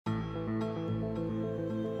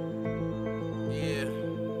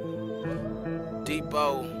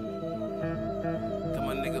DEBO. Got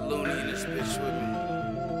my nigga Looney in this bitch with me.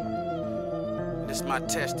 This my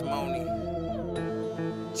testimony.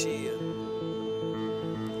 Chill.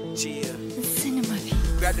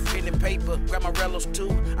 Grab the pen and paper, grab my rellos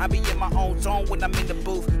too. I be in my own zone when I'm in the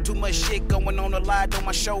booth. Too much shit going on, a lot on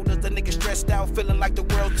my shoulders. The nigga stressed out, feeling like the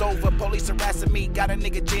world's over. Police harassing me, got a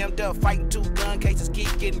nigga jammed up. Fighting 2 gun cases, keep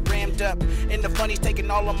getting rammed up. And the funny's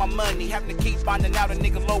taking all of my money. Having to keep finding out a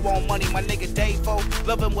nigga low on money. My nigga DEBO,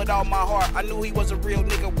 love him with all my heart. I knew he was a real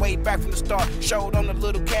nigga way back from the start. Showed on a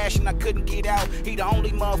little cash and I couldn't get out. He the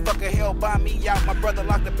only motherfucker held by me out. My brother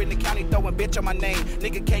locked up in the county throwing bitch on my name.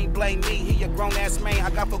 Nigga can't blame me, he a grown ass man.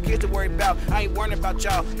 I got 4 kids to worry about, I ain't worrying about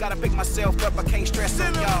y'all. Gotta pick myself up, I can't stress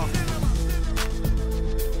on y'all.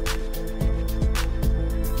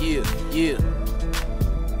 Yeah.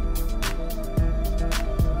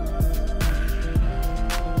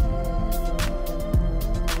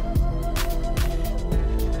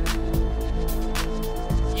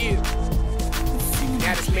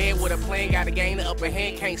 Man with a plan, gotta gain the upper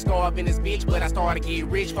hand. Can't starve in this bitch, but I start to get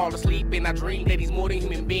rich. Fall asleep and I dream that he's more than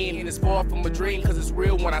human being. And it's far from a dream, cause it's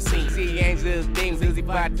real when I see. See angels, demons, easy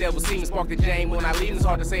by the devil. See me spark the jam when I leave. It's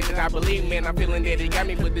hard to say that I believe, man. I'm feeling that it got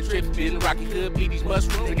me with the trip. Feeling rocky could be these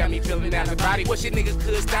mushrooms. It got me feeling out the body. What shit niggas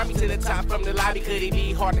could stop me to the top from the lobby? Could it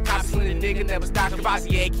be hard to copy? When the nigga never stop.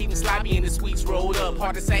 Cavassier keep me sloppy and the sweets rolled up.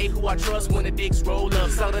 Hard to say who I trust when the dicks roll up.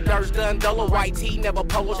 So the dirt's done, dolo, white tee, never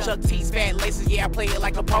polo. Chuck T's, fat laces, yeah, I play it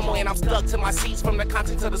like a pomo. And I'm stuck to my seats from the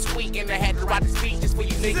contents of the suite. And I had to write the speech just for you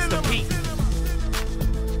niggas to peep.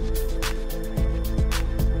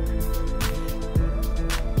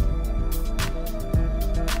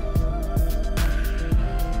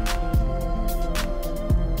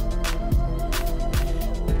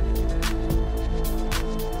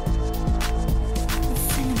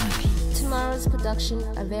 Tomorrow's production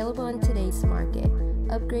available in today's market.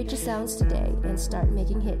 Upgrade your sounds today and start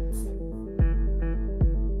making hits.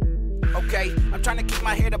 Okay, I'm trying to keep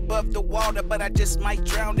my head above the water, but I just might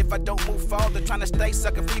drown if I don't move forward. Trying to stay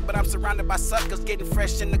sucker free, but I'm surrounded by suckers. Getting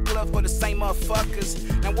fresh in the club for the same motherfuckers.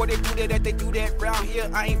 Now where they do that round here.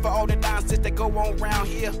 I ain't for all the nonsense that go on round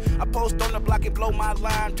here. I post on the block and blow my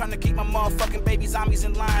line. Trying to keep my motherfucking baby zombies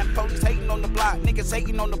in line. Police hating on the block, niggas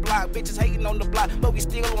hating on the block, bitches hating on the block, but we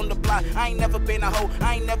still on the block. I ain't never been a hoe,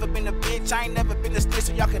 I ain't never been a bitch, I ain't never been a snitch,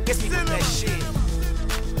 so y'all can diss me with that shit.